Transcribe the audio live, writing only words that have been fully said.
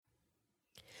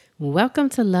Welcome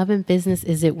to Love and Business.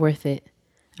 Is It Worth It?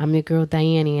 I'm your girl,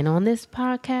 Diane, and on this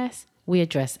podcast, we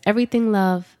address everything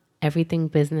love, everything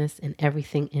business, and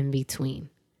everything in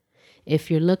between. If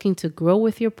you're looking to grow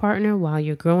with your partner while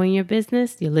you're growing your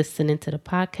business, you're listening to the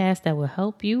podcast that will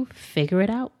help you figure it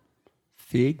out.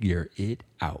 Figure it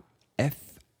out.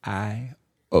 F-I-O.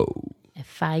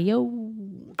 FIO.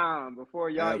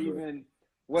 Before y'all Ever. even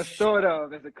was thought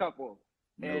of as a couple,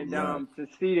 and to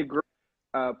see the growth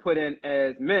put in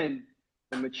as men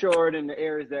and matured in the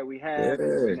areas that we have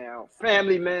now,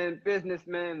 family men,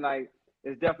 businessmen, like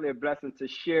it's definitely a blessing to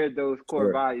share those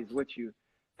core values with you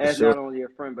as not only a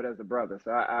friend but as a brother.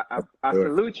 So I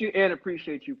salute you and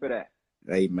appreciate you for that.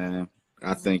 Hey man,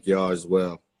 I thank y'all as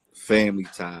well. Family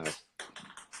ties.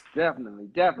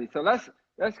 Definitely. So let's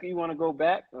you want to go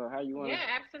back or how you want? Yeah,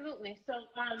 absolutely. So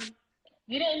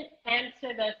you didn't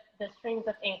answer the streams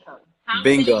of income. How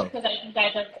Bingo. Because you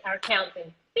guys are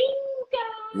counting.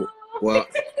 Bingo.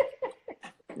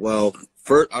 Well,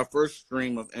 our first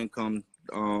stream of income.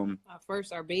 Our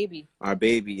baby. Our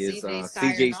baby is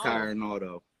CJ's Tire and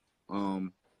Auto.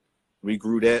 We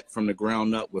grew that from the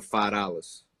ground up with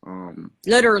 $5.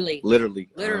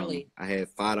 Literally. I had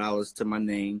 $5 to my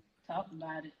name. Talk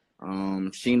about it.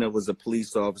 Sheena was a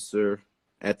police officer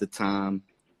at the time,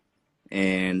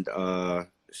 and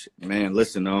man,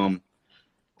 listen,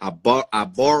 I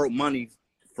borrowed money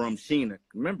from Sheena.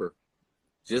 Remember,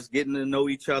 just getting to know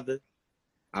each other.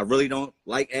 I really don't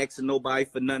like asking nobody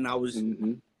for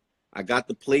nothing. I got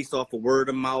the place off of word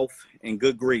of mouth and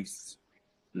good grace.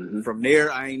 From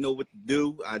there, I ain't know what to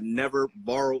do. I never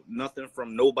borrowed nothing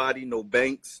from nobody, no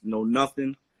banks, no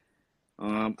nothing.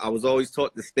 I was always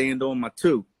taught to stand on my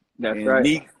two. That's and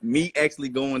right. Me actually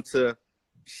going to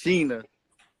Sheena,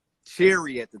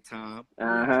 Cherry at the time. It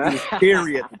was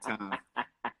Cherry at the time.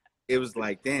 It was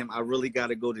like, damn, I really got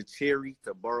to go to Cherry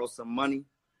to borrow some money.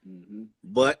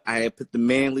 But I had put the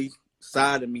manly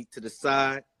side of me to the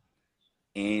side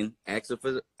and asked her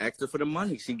for the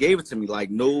money. She gave it to me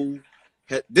like no.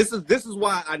 This is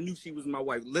why I knew she was my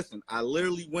wife. Listen, I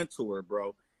literally went to her,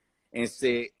 bro, and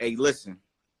said, hey, listen,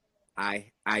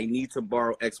 I need to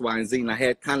borrow X, Y, and Z. And I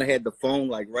had the phone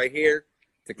like right here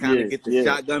to kind of get the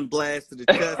shotgun blast to the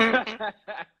chest.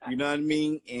 You know what I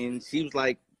mean? And she was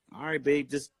like, all right, babe,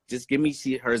 just give me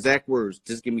her exact words.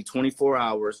 Just give me 24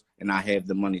 hours and I have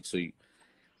the money to you.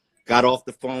 Got off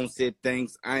the phone, said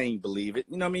thanks. I ain't believe it.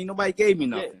 You know what I mean? Nobody gave me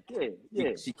nothing.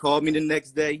 She called me the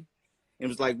next day and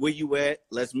was like, where you at?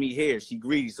 Let's meet here. She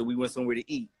greedy, so we went somewhere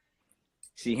to eat.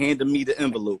 She handed me the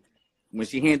envelope. When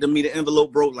she handed me the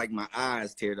envelope, bro, like my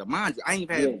eyes teared up. Mind you, I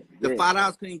ain't had the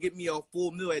 $5 couldn't get me a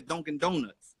full meal at Dunkin'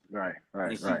 Donuts. Right.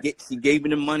 She gave me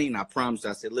the money, and I promised.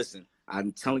 I said, listen,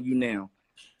 I'm telling you now,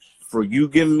 for you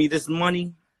giving me this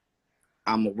money,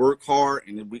 I'm gonna work hard,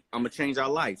 and I'm gonna change our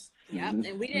lives. Yeah,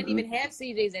 and we didn't even have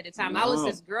CJ's at the time. I was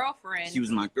his girlfriend. She was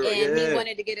my girl. And he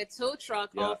wanted to get a tow truck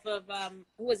off of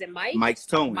who was it, Mike? Mike's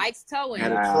Towing.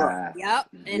 Had a truck. Yep.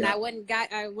 And I went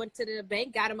to the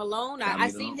bank, got him a loan. I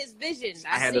seen his vision.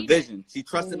 I had a vision. She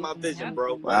trusted my vision,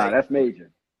 bro. Wow, that's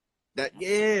major.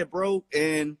 Bro.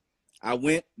 And I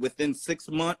went within 6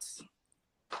 months.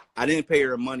 I didn't pay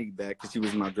her money back because she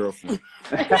was my girlfriend.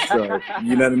 So,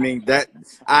 you know what I mean? That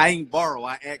I ain't borrow.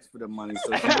 I asked for the money,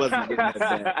 so she wasn't getting that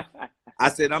back. I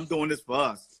said, I'm doing this for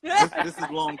us. This is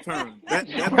long term.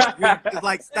 It's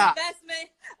like stock. Investment.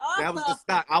 That was the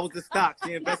stock. I was the stock.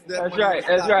 She invested that money.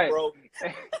 That's right. Bro.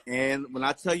 And when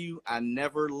I tell you, I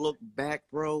never looked back,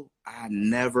 bro. I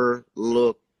never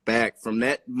looked back. From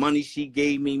that money she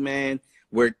gave me, man,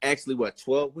 we're actually,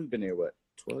 12? We've been there,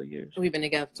 12 years? We've been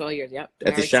together 12 years, yep.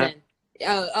 At the shop?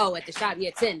 10. Oh, at the shop,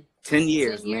 10. 10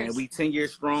 years, man. We 10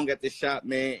 years strong at the shop,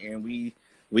 man, and we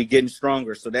getting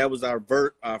stronger. So that was our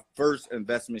first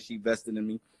investment she invested in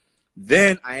me.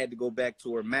 Then I had to go back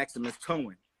to her Maximus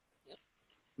Towing. Yep.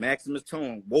 Maximus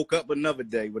Towing. Woke up another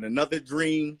day with another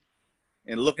dream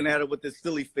and looking at her with this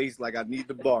silly face like I need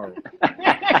to borrow.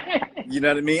 You know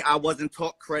what I mean? I wasn't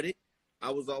taught credit.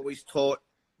 I was always taught,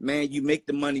 man, you make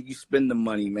the money, you spend the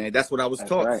money, man. That's what I was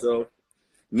taught. Right. So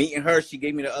meeting her, she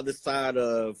gave me the other side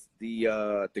of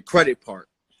the credit part.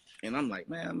 And I'm like,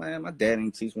 man, my dad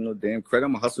ain't teach me no damn credit.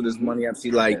 I'm going to hustle this money up. She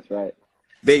like,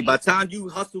 babe, by the time you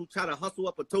try to hustle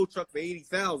up a tow truck for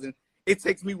 $80,000, it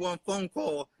takes me one phone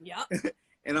call. Yep.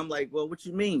 And I'm like, well, what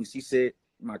you mean? She said,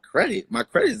 my credit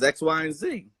is X, Y, and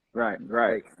Z. Right.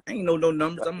 Like, I ain't know no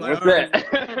numbers. I'm like, what's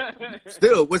that?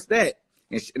 Still, what's that?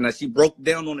 And she broke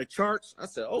down on the charts. I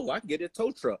said, oh, I can get a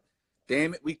tow truck.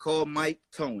 Damn it, we called Mike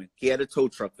Towing. He had a tow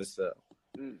truck for sale.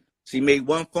 She made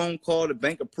one phone call. The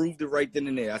bank approved it right then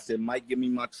and there. I said, Mike, give me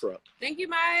my truck. Thank you,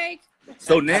 Mike.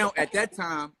 So now at that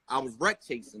time I was wreck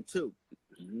chasing too.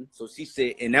 So she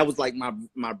said, and that was like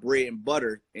my bread and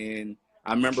butter. And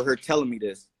I remember her telling me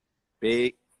this,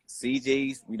 big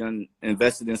CJ's, we done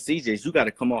invested in CJ's. You got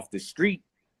to come off the street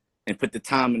and put the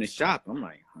time in the shop. I'm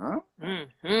like, huh?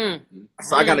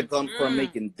 So I got to come from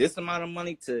making this amount of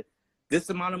money to this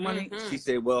amount of money. She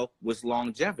said, well, what's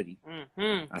longevity?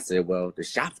 I said, well, the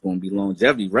shop's going to be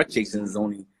longevity. Wreck chasing is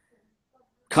only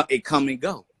it come and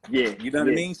go. Yeah. You know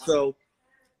what I mean? So,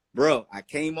 bro, I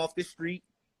came off the street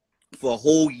for a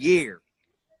whole year.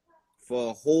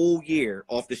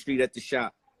 Off the street at the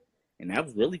shop. And that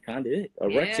was really kind of it.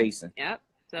 Wreck chasing. Yep.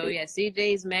 So yeah,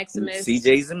 CJ's, Maximus.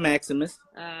 CJ's and Maximus.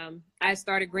 I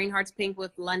started Green Hearts Pink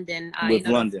with London. With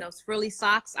London. Those frilly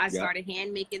socks. I started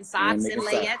hand making socks and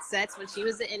layette sets when she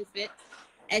was an infant.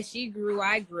 As she grew,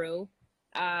 I grew.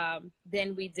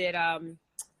 Then we did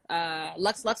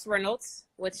Lux Reynolds,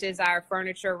 which is our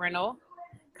furniture rental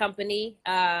company.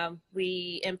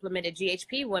 We implemented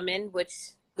GHP Women, which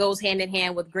goes hand in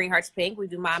hand with Green Hearts Pink. We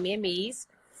do Mommy and Me's.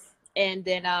 And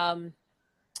then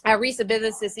our recent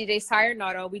business is CJ's Tire and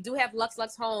Auto. We do have Lux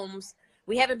Homes.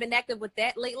 We haven't been active with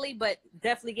that lately, but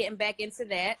definitely getting back into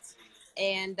that.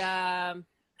 And I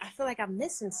feel like I'm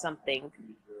missing something.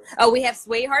 Oh, we have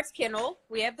Sway Hearts Kennel.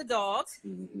 We have the dogs.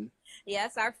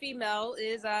 Yes, our female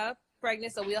is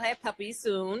pregnant, so we'll have puppies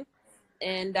soon.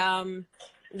 And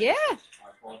yeah.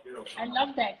 I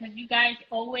love that because you guys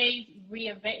always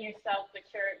reinvent yourself, but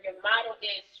your model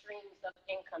is streams of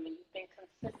income, and you've been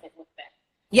consistent with that.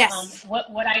 Yes.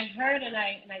 What I heard, and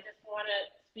I just want to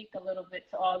speak a little bit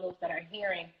to all those that are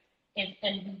hearing, is,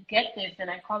 and you get this, and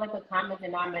I call it the common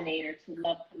denominator to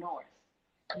lovepreneurs.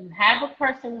 You have a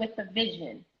person with a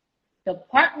vision. The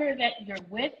partner that you're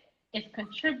with is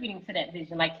contributing to that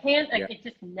vision. It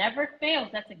just never fails.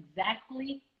 That's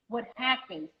exactly what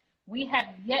happens. We have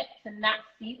yet to not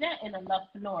see that in a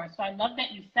lovepreneur. So I love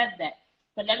that you said that.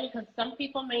 But because some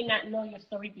people may not know your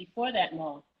story before that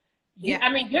long. You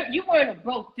weren't a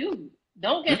broke dude.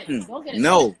 Don't get it. Don't get it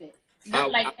twisted.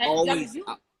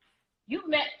 You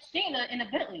met Sheena in a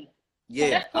Bentley. Yeah.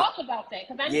 So let's talk about that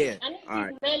because I need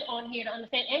men on here to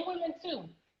understand, and women too.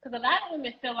 Because a lot of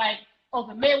women feel like,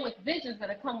 the men with visions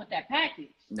that come with that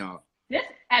package. No. This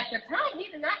at the time he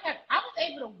did not have. I was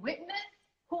able to witness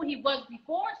who he was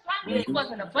before, so I knew he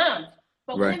wasn't a bum.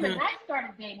 But when him and I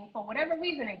started dating, for whatever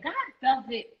reason, and God does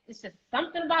it, it's just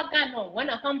something about God knowing when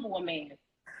to humble a man.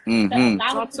 To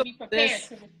allow him to be prepared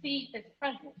to receive his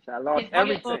presence. I lost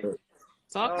everything.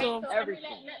 Talk to him. Everything.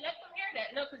 Let them hear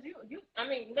that. No, because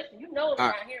listen, you know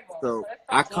around here more. So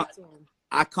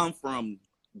I come from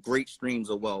great streams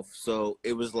of wealth. So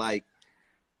it was like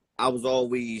I was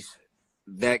always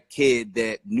that kid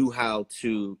that knew how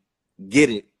to get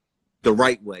it the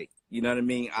right way. You know what I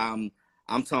mean? I'm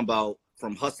talking about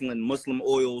from hustling Muslim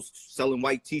oils, selling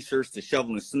white t-shirts to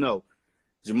shoveling snow.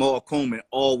 Jamal Coleman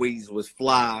always was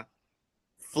fly,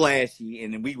 flashy,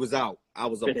 and then we was out. I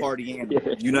was a party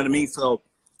animal. You know what I mean? So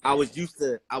I was used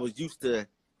to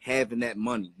having that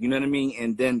money. You know what I mean?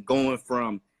 And then going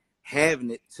from having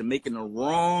it to making a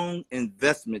wrong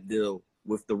investment deal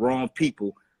with the wrong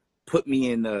people put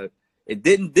me in it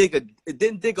didn't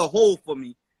dig a hole for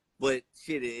me, but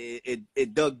shit,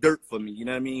 it dug dirt for me. You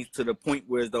know what I mean? To the point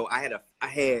where though I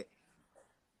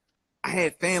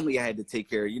had family I had to take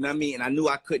care of, you know what I mean? And I knew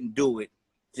I couldn't do it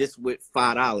just with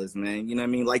 $5, man. You know what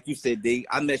I mean? Like you said, D,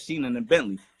 I met Sheena in the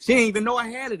Bentley. She didn't even know I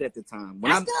had it at the time.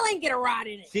 I still ain't get a ride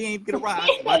in it. She ain't get a ride.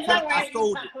 By the time I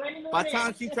sold it. By the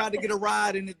time she tried to get a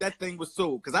ride in it, that thing was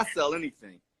sold. Because I sell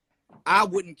anything. I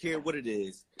wouldn't care what it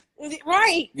is.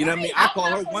 Right. You know what I mean? I call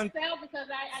her one. Sell because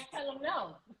I tell them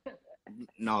no.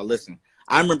 No, listen.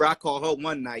 I remember I called her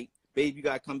one night. Babe, you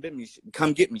gotta come get me.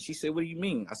 Come get me. She said, "What do you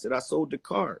mean?" I said, "I sold the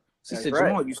car." She said,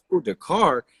 "Jamal, you sold the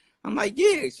car?" I'm like,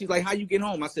 "Yeah." She's like, "How you get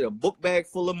home?" I said, "A book bag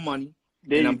full of money,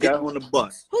 and I'm getting on the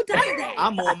bus." Who does that?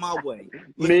 I'm on my way.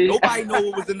 Listen, nobody know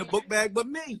what was in the book bag but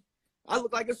me. I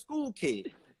look like a school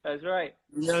kid. That's right.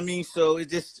 You know what I mean? So it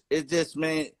just,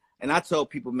 man. And I tell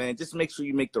people, man, just make sure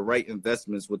you make the right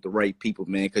investments with the right people,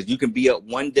 man, because you can be up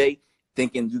one day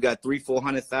thinking you got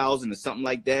 $300,000-$400,000 or something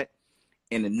like that,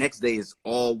 and the next day is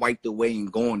all wiped away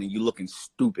and gone, and you're looking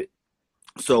stupid.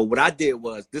 So what I did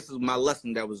was, this is my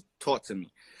lesson that was taught to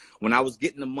me. When I was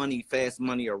getting the money, fast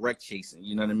money or wreck chasing,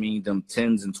 you know what I mean, them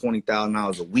 $10,000 and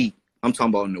 $20,000 a week. I'm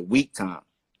talking about in the week time.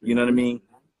 You know what I mean?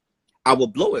 I will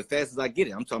blow it fast as I get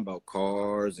it. I'm talking about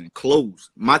cars and clothes.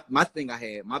 My thing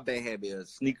my bad habit is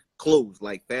sneak clothes,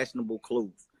 like fashionable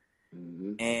clothes.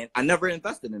 And I never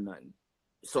invested in nothing.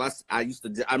 So I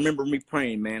remember me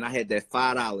praying, man. I had that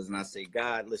 $5 and I say,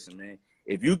 God, listen, man,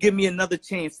 if you give me another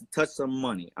chance to touch some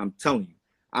money, I'm telling you,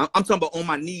 I'm talking about on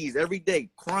my knees every day,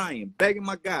 crying, begging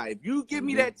my guy, if you give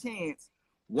me that chance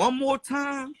one more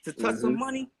time to touch some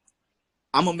money,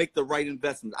 I'm going to make the right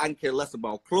investments. I can care less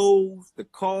about clothes, the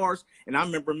cars. And I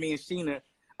remember me and Sheena,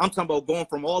 I'm talking about going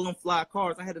from all them fly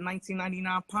cars. I had a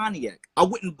 1999 Pontiac. I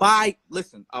wouldn't buy,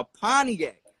 listen, a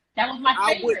Pontiac. That was my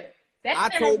favorite. I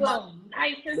told my,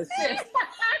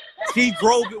 she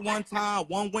drove it one time.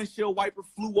 One windshield wiper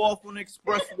flew off on the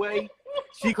expressway.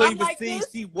 She couldn't even see.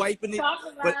 She wiping it.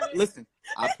 But listen,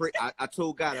 I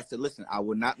told God, I said, listen, I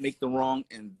will not make the wrong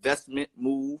investment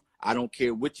move. I don't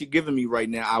care what you're giving me right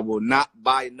now. I will not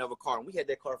buy another car. And we had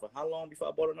that car for how long before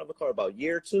I bought another car? About a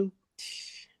year or two?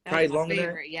 Probably longer than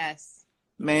that. Yes.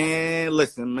 Man,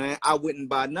 listen, man, I wouldn't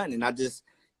buy nothing. And I just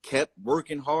kept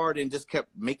working hard and just kept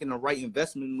making the right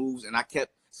investment moves. And I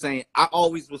kept saying, I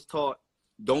always was taught,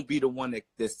 don't be the one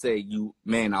that say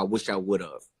man, I wish I would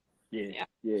have. Yeah.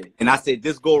 And I said,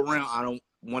 this go around, I don't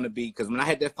want to be, because when I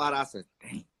had that fight, I said,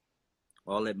 dang,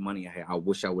 all that money I had, I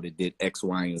wish I would have did X,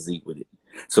 Y, and Z with it.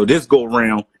 So this go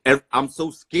around, I'm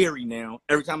so scary now.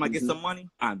 Every time I get some money,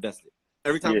 I invest it.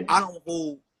 Every time I don't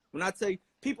hold, when I tell you,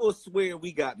 people swear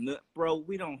we got, bro,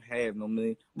 we don't have no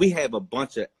money. We have a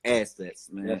bunch of assets,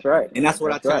 man. That's right. And that's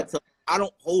what I try to tell. I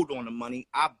don't hold on to money.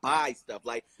 I buy stuff.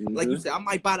 Like you said, I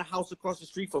might buy the house across the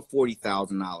street for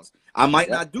 $40,000. I might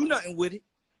not do nothing with it,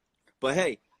 but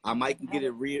hey, I might get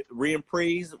it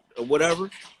reappraised or whatever,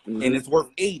 and it's worth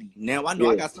 80. Now I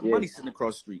know I got some money sitting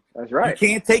across the street. That's right. You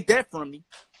can't take that from me.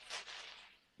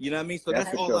 You know what I mean? So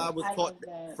that's all sure. I was taught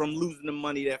from losing the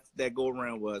money that go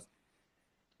around was,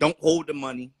 don't hold the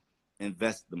money,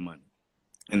 invest the money.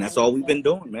 And that's all we've been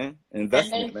doing, man.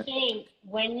 Investment, and then, Shane,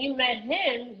 when you met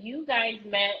him, you guys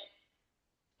met,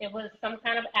 it was some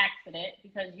kind of accident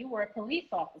because you were a police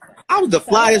officer. I was the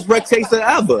flyest wreck chaser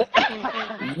ever.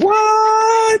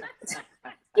 What?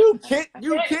 You kidding me?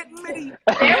 There will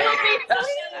be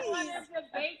someone that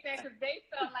debate that because they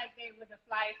felt like they were the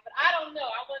flyest, but I don't know.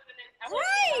 I wasn't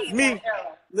in that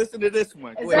era. Listen to this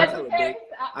one. Go ahead, tell it, babe.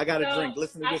 I got a drink.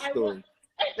 Listen to this story.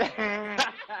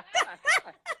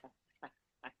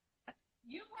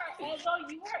 Although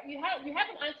you have an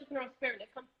entrepreneurial spirit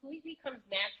that completely comes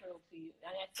natural to you,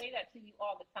 and I say that to you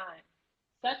all the time.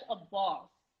 Such a boss,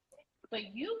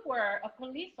 but you were a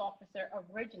police officer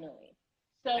originally.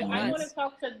 So I want to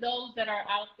talk to those that are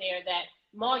out there that,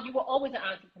 Ma, you were always an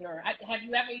entrepreneur. Have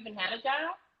you ever even had a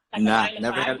job? Like nah,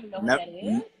 never had. You know what that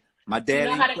is? My dad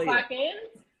you know ain't play that.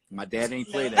 My dad ain't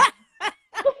play that.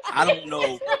 I don't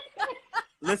know.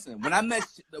 Listen, when I met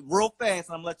real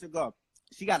fast, I'm gonna let you go.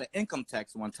 She got an income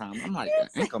tax one time. I'm like,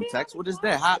 income tax? What is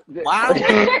that? Why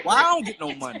I don't get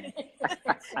no money?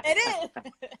 It is.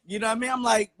 You know what I mean? I'm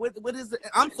like, what is it?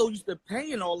 I'm so used to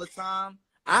paying all the time.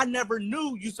 I never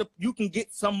knew you can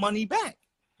get some money back.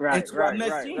 Right.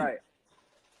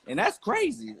 And that's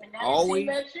crazy. And always. She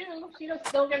met you. She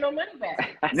don't get no money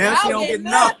back. Now she don't get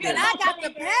nothing. I got to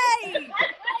pay.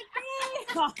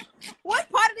 What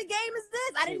part of the game is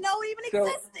this? I didn't know it even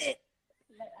existed.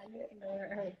 I need to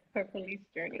know her police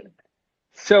journey.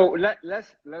 So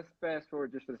let's fast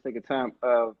forward just for the sake of time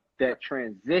of that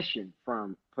transition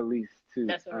from police to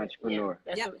entrepreneur.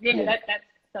 That's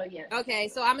so yeah. Okay,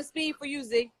 so I'm a speed for you,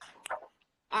 Z.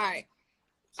 All right,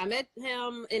 I met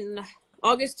him in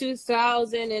August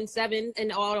 2007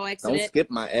 in an auto accident. Don't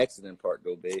skip my accident part,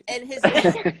 though, babe. And his.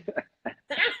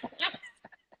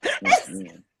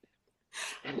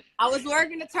 I was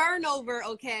working a turnover,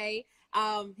 okay.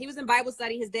 He was in Bible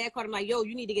study. His dad called him like, yo,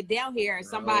 you need to get down here. And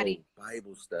Bible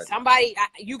study.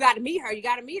 You got to meet her. You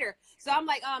got to meet her. So I'm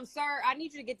like, sir, I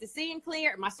need you to get the scene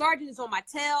clear. My sergeant is on my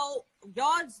tail.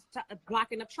 Y'all's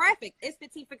blocking up traffic. It's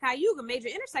 15th for Cayuga, major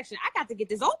intersection. I got to get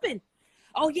this open.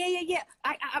 Oh, yeah.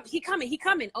 He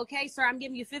coming. Okay, sir, I'm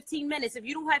giving you 15 minutes. If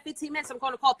you don't have 15 minutes, I'm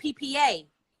going to call PPA.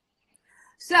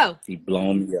 So. He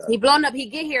blown me up. He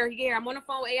get here. I'm on the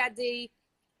phone with AID.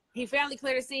 He finally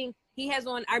cleared the scene. He has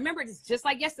on, I remember this just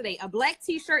like yesterday, a black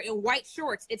t-shirt and white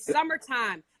shorts. It's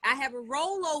summertime. I have a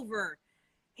rollover.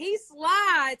 He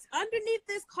slides underneath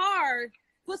this car,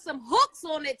 put some hooks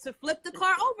on it to flip the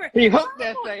car over. He hooked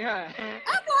that thing, huh? I'm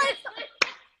like,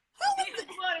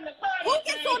 who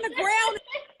gets on the ground?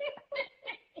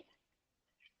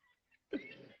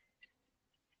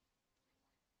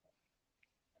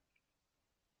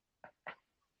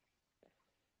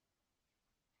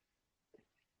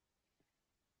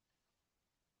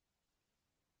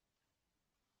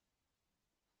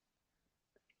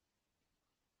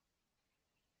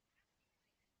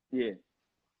 Yeah.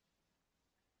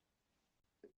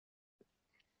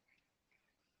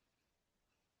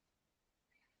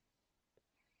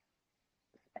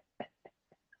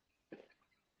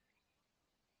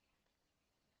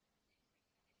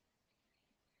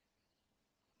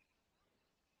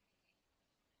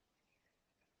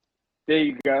 There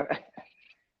you go.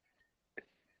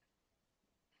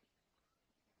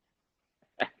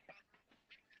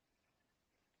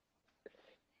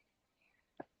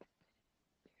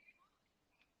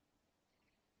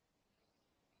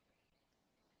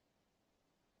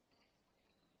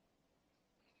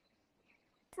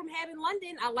 From having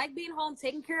London, I like being home,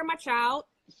 taking care of my child.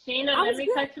 Sheena, let me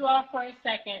cut you off for a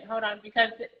second. Hold on,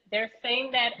 because they're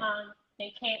saying that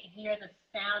they can't hear the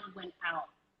sound went out.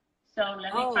 So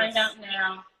let me find out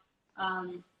now.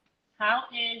 How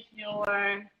is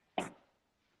your?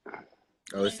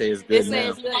 Oh, it says good now.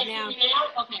 It says good now.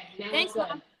 Okay, now thanks, good.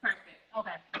 Perfect.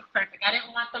 Okay, perfect. I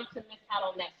didn't want them to miss out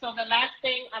on that. So the last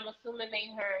thing I'm assuming they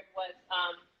heard was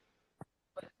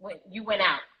when you went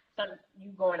out. So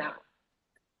you going out.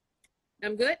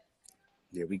 I'm good.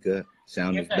 Yeah, we good.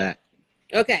 Sound is back.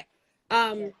 Okay.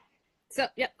 So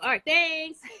yeah. All right.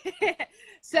 Thanks.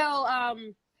 So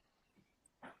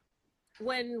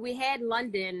when we had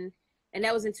London, and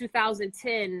that was in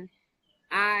 2010,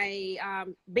 I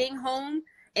being home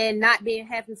and not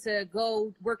having to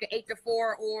go work an 8 to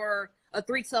 4 or a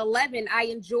 3 to 11. I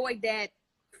enjoyed that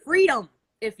freedom,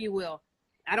 if you will.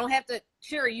 I don't have to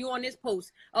cheer you on this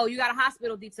post. Oh, you got a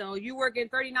hospital detail. You work in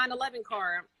 3911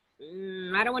 car.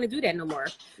 I don't want to do that no more.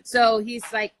 So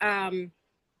he's like,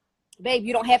 babe,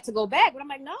 you don't have to go back. But I'm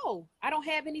like, no, I don't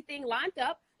have anything lined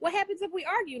up. What happens if we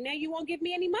argue? Now you won't give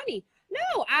me any money.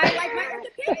 No, I like my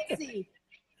independency.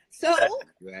 So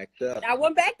you act up. I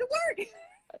went back to work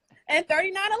and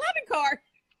 3911 car.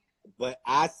 But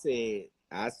I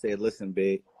said, listen,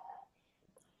 babe,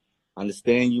 I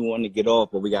understand you want to get off,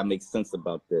 but we got to make sense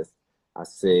about this. I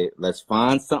said, let's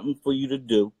find something for you to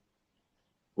do.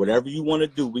 Whatever you want to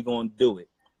do, we're going to do it.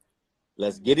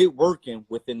 Let's get it working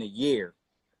within a year,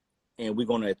 and we're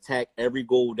going to attack every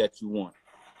goal that you want.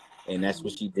 And that's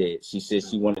what she did. She said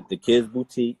she wanted the kids'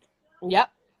 boutique.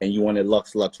 Yep. And you wanted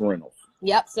Lux Rentals.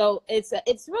 Yep. So it's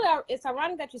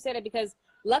ironic that you said it, because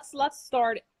Lux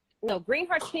started. No, Green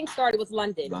Hearts Pink started with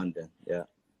London. London, yeah.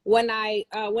 When I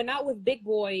went out with Big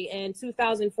Boy in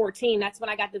 2014, that's when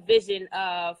I got the vision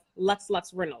of Lux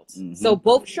Reynolds. Mm-hmm. So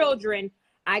both children,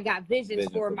 I got visions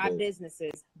for my both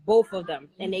businesses, both of them,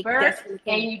 and they birthed,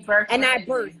 and I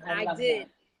birthed. I did. That.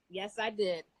 Yes, I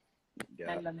did.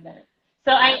 Yeah. I love that.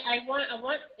 So I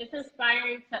want it's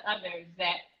inspiring to others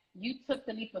that you took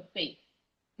the leap of faith.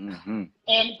 Mm-hmm.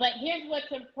 But here's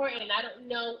what's important. I don't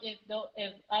know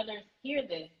if others hear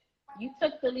this. You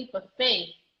took the leap of faith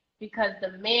because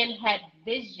the man had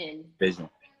vision.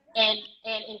 And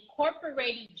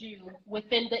incorporated you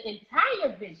within the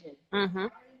entire vision. Mm-hmm.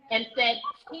 And said,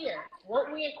 here,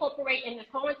 what we incorporate in this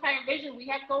whole entire vision we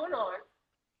have going on,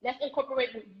 let's incorporate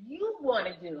what you want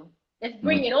to do. Let's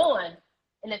bring it on,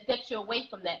 and let's get you away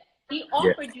from that. He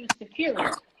offered you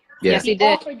security. Yes, he did.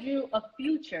 He offered you a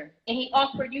future, and he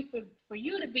offered you for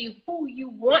you to be who you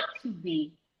want to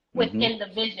be within the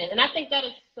vision. And I think that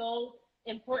is so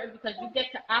important, because you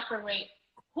get to operate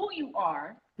who you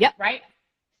are, right?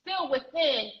 Still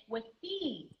within what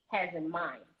he has in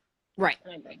mind. Right.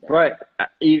 Right.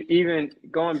 Even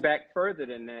going back further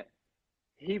than that,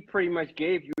 he pretty much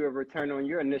gave you a return on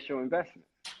your initial investment.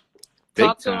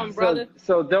 Talk to him, brother.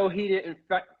 So though he didn't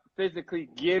physically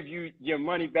give you your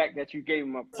money back that you gave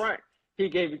him up front, he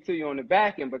gave it to you on the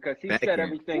back end, because he set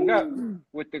everything up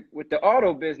with the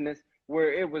auto business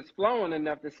where it was flowing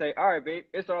enough to say, all right, babe,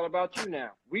 it's all about you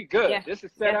now. We good. Yeah. This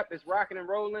is set up. It's rocking and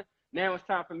rolling. Now it's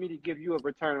time for me to give you a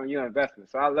return on your investment.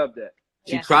 So I love that.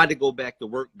 She tried to go back to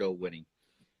work, though, with him.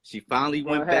 She finally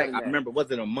went back. I remember, was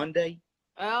it a Monday?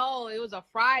 Oh, it was a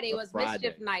Friday. It was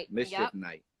Mischief Night. Mischief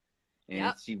Night.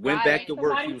 And she went back to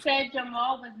work. Somebody said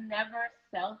Jamal was never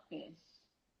selfish.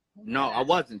 No, I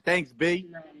wasn't. Thanks, B.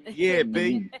 Yeah,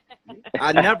 B.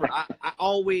 I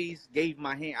always gave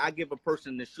my hand. I give a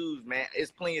person the shoes, man.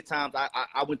 It's plenty of times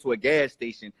I went to a gas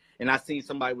station and I seen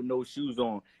somebody with no shoes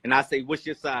on. And I say, what's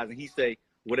your size? And he say,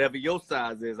 whatever your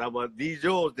size is. I was, these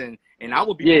yours then. And I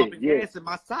would be pumping gas in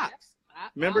my socks.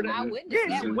 Remember that?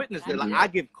 She witnessed it. Like, I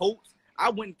give coats. I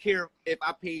wouldn't care if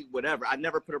I paid whatever. I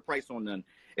never put a price on none.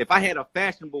 If I had a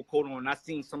fashionable coat on and I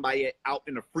seen somebody out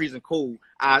in the freezing cold,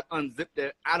 I unzipped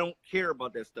that. I don't care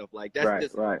about that stuff. Like,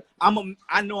 that's right.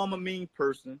 I know I'm a mean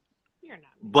person. You're not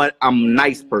mean. But I'm a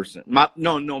nice person.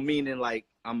 Meaning like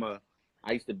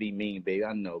I used to be mean, baby.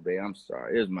 I know, baby. I'm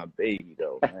sorry. It was my baby,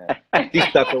 though, man. She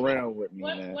stuck around with me,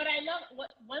 man. What I know,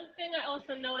 one thing I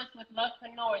also noticed with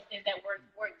Lovepreneurs is that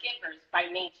we're givers by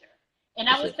nature. And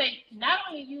I would say, not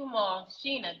only you, Mom,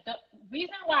 Sheena, the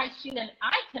reason why Sheena and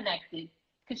I connected,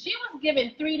 because she was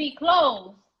given 3D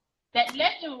clothes that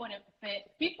Legend wouldn't fit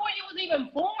before you was even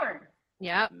born.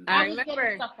 Yep, I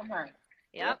remember. Stuff from her.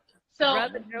 Yep. So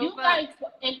you guys,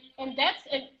 and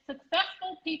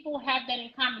successful people have that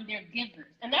in common. They're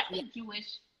givers, and that's a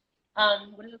Jewish,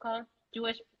 what is it called?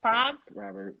 Jewish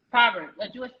proverb. A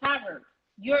Jewish proverb.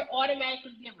 You're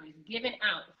automatically givers, giving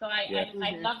out. So I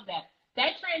love that.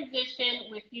 That transition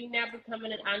with you now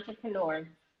becoming an entrepreneur,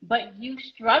 but you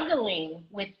struggling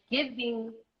with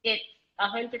giving it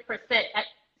 100%,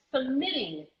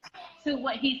 submitting to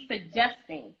what he's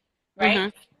suggesting,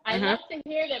 right? I love to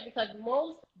hear that because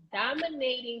most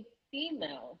dominating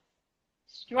females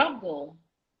struggle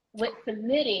with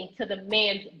submitting to the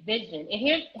man's vision. And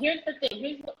here's the thing.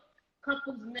 Here's what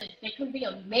couples miss. They can be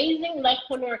amazing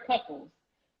lovepreneur couples,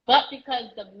 but because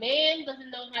the man doesn't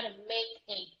know how to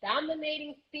make a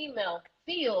dominating female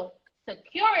feel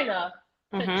secure enough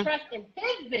to trust in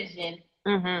his vision,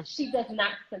 she does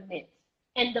not submit.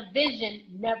 And the vision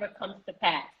never comes to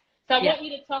pass. So I want you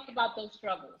to talk about those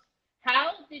struggles.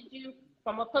 How did you,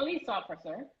 from a police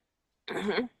officer,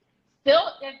 still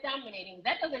as dominating,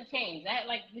 that doesn't change. That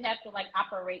you have to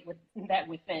operate with that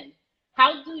within.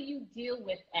 How do you deal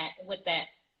with that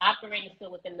operating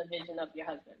still within the vision of your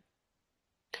husband?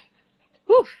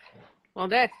 Whew. Well,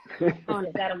 is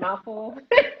that a mouthful?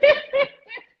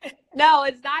 No,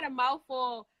 it's not a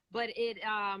mouthful, but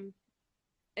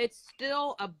it's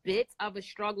still a bit of a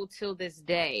struggle till this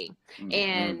day.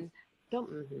 And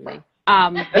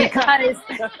because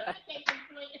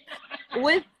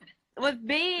with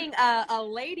being a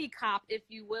lady cop, if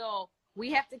you will,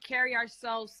 we have to carry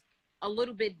ourselves a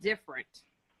little bit different,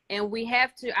 and we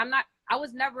have to. I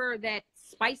was never that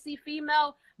spicy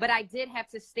female, but I did have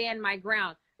to stand my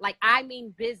ground. I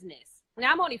mean business.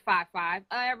 Now I'm only 5'5".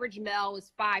 Average male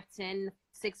is 5'10",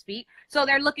 6 feet. So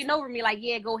they're looking over me like,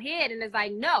 yeah, go ahead. And it's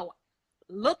like, no,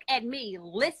 look at me,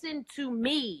 listen to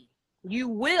me. You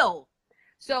will.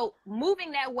 So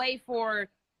moving that way for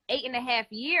 8.5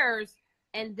 years,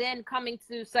 and then coming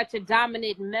to such a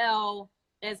dominant male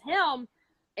as him,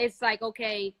 it's like,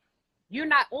 okay, you're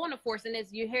not on the force. And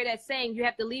as you hear that saying, you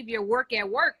have to leave your work at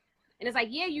work. And it's like,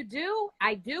 yeah, you do.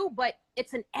 I do. But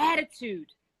it's an attitude.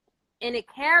 And it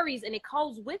carries and it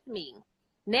goes with me.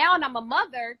 Now I'm a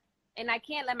mother, and I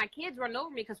can't let my kids run over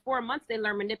me because 4 months they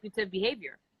learn manipulative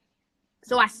behavior.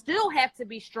 So I still have to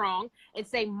be strong and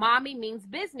say, mommy means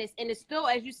business. And it's still,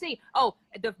 as you see,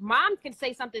 the mom can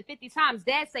say something 50 times.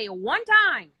 Dad say it one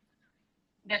time.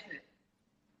 That's it.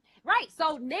 Right.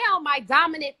 So now my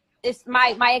dominant is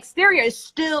my exterior is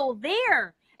still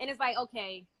there. And it's like,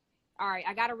 okay, all right,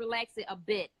 I got to relax it a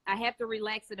bit. I have to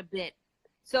relax it a bit.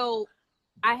 So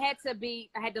I had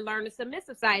to learn the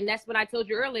submissive side. And that's when I told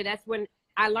you earlier, that's when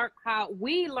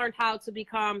we learned how to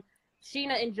become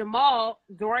Sheena and Jamal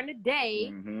during the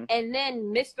day, and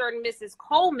then Mr. and Mrs.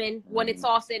 Coleman when it's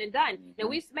all said and done. Now,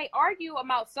 we may argue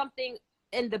about something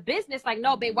in the business, like,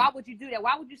 no, babe, why would you do that?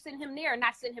 Why would you send him there and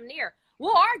not send him there?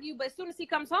 We'll argue, but as soon as he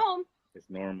comes home, it's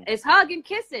normal. It's hugging,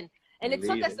 kissing. And it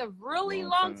took us a really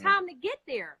long time to get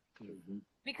there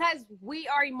because we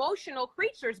are emotional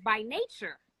creatures by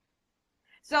nature.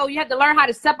 So you have to learn how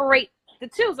to separate the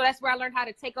two. So that's where I learned how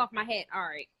to take off my hat. All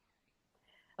right.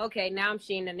 Okay, now I'm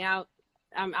Sheena. Now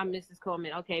I'm Mrs.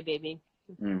 Coleman. Okay, baby.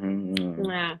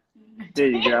 Nah. There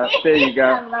you go. There you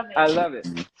go. I love it.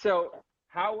 So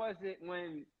how was it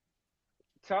when,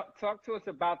 talk to us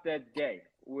about that day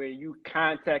where you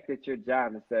contacted your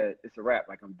job and said, it's a wrap,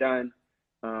 I'm done.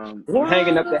 I'm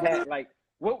hanging up the hat.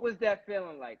 What was that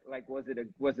feeling like? Was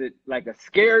it like a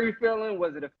scary feeling?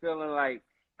 Was it a feeling like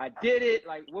I did it?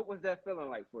 What was that feeling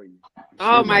like for you?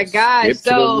 Oh my gosh.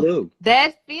 So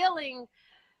that feeling,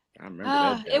 I remember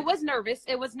that day. It was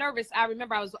nervous. I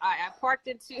remember I parked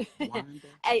into,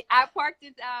 I parked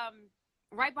it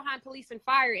right behind police and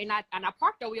fire, and I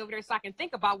parked all the way over there so I can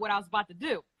think about what I was about to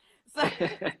do. So,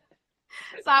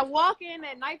 so I walk in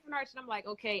at Knife and Arch, and I'm like,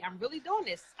 okay, I'm really doing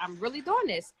this.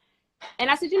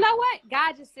 And I said, you know what?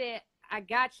 God just said, I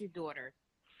got you, daughter.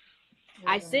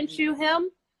 I sent you him.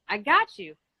 I got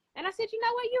you. And I said, you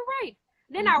know what? You're right.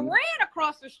 Then I ran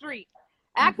across the street.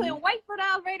 I couldn't wait for the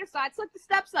elevator, so I took the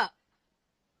steps up.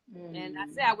 And I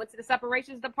said, I went to the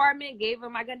separations department, gave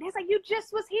him my gun. He's like, you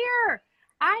just was here.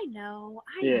 I know.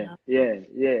 Yeah.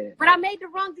 But I made the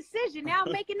wrong decision. Now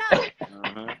I'm making up.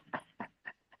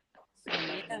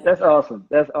 That's awesome.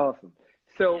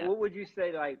 So what would you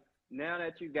say, now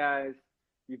that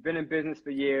you've been in business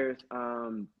for years,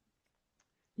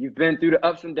 you've been through the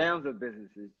ups and downs of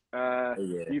businesses.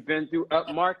 You've been through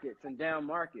up markets and down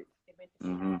markets.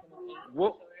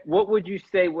 What would you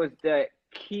say was the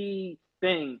key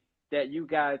thing that you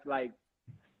guys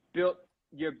built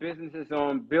your businesses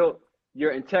on, built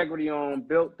your integrity on,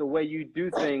 built the way you do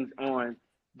things on,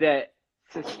 that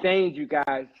sustained you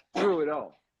guys through it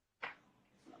all?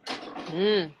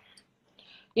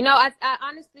 You know, I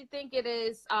honestly think it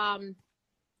is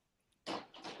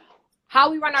how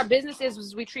we run our businesses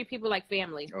is we treat people like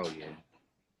family. Oh, yeah.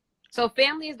 So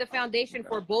family is the foundation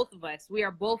for both of us. We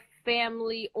are both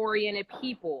family-oriented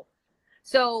people.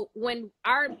 So when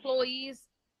our employees,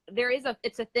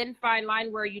 it's a thin, fine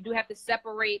line where you do have to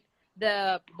separate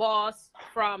the boss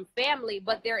from family,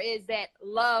 but there is that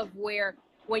love where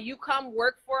when you come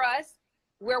work for us,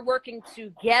 we're working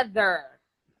together.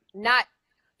 Not,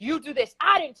 you do this,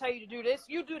 I didn't tell you to do this,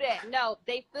 you do that. No,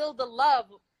 they feel the love.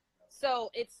 So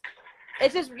it's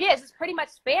just pretty much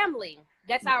family.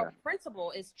 That's our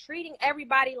principle, is treating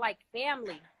everybody like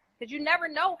family. Because you never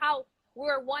know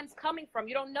where one's coming from.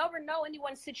 You don't never know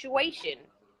anyone's situation.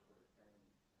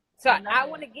 So I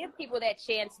want to give people that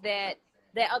chance that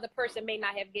other person may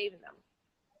not have given them.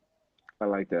 I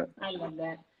like that. I love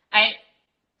that.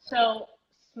 So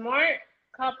smart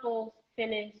couples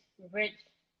finish rich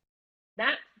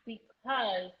not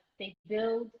because they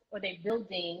build or they're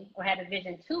building or had a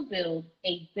vision to build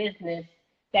a business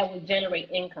that would generate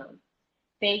income.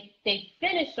 They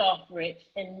finish off rich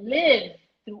and live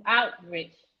throughout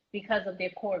rich because of their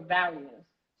core values.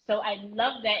 So I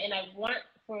love that, and I want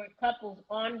for couples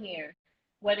on here,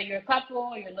 whether you're a couple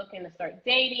or you're looking to start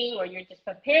dating or you're just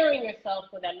preparing yourself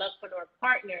for that lovepreneur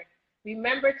partner,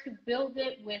 remember to build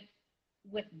it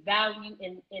with value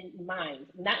in mind.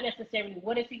 Not necessarily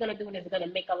what is he going to do and is going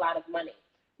to make a lot of money.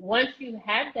 Once you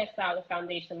have that solid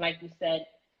foundation, like you said,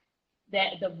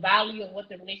 that the value of what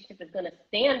the relationship is going to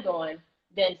stand on,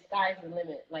 then sky's the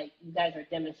limit, like you guys are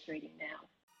demonstrating now.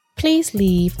 Please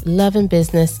leave Love and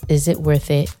Business Is It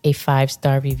Worth It a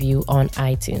 5-star review on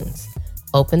iTunes.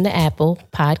 Open the Apple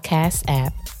Podcasts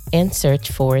app and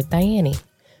search for Diane.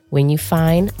 When you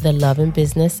find the Love and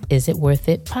Business Is It Worth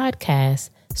It podcast,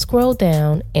 scroll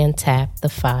down and tap the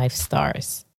 5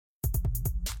 stars.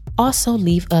 Also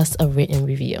leave us a written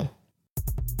review.